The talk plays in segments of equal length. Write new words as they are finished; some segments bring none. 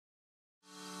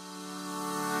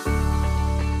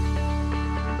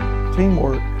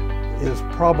Teamwork is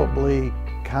probably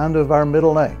kind of our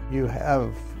middle name. You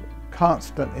have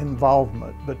constant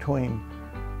involvement between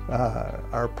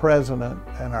our president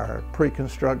and our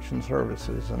pre-construction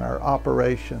services and our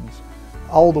operations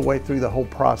all the way through the whole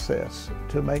process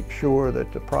to make sure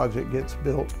that the project gets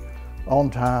built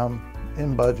on time,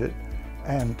 in budget,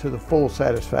 and to the full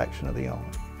satisfaction of the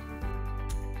owner.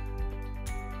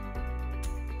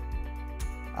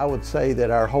 I would say that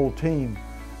our whole team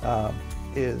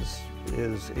is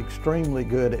extremely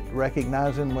good at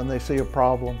recognizing when they see a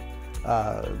problem.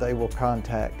 They will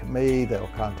contact me, they'll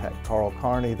contact Carl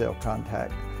Carney, they'll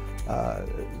contact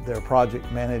their project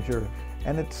manager.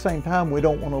 And at the same time, we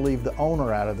don't want to leave the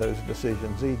owner out of those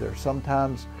decisions either.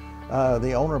 Sometimes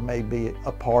the owner may be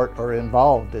a part or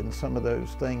involved in some of those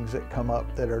things that come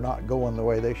up that are not going the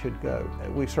way they should go.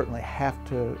 We certainly have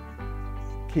to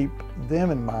keep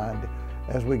them in mind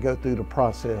as we go through the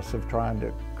process of trying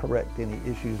to correct any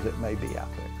issues that may be out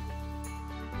there.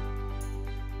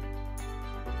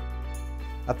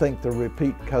 I think the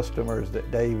repeat customers that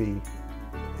Davie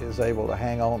is able to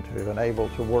hang on to and able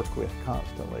to work with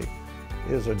constantly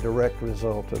is a direct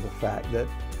result of the fact that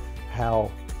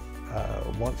how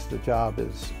once the job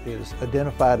is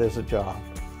identified as a job,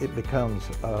 it becomes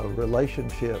a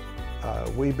relationship.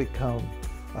 We become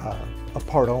a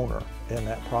part owner in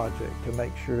that project to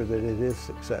make sure that it is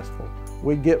successful.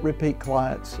 We get repeat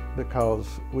clients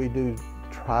because we do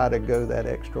try to go that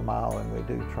extra mile, and we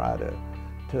do try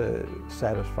to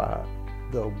satisfy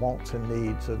the wants and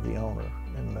needs of the owner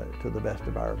to the best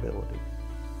of our ability.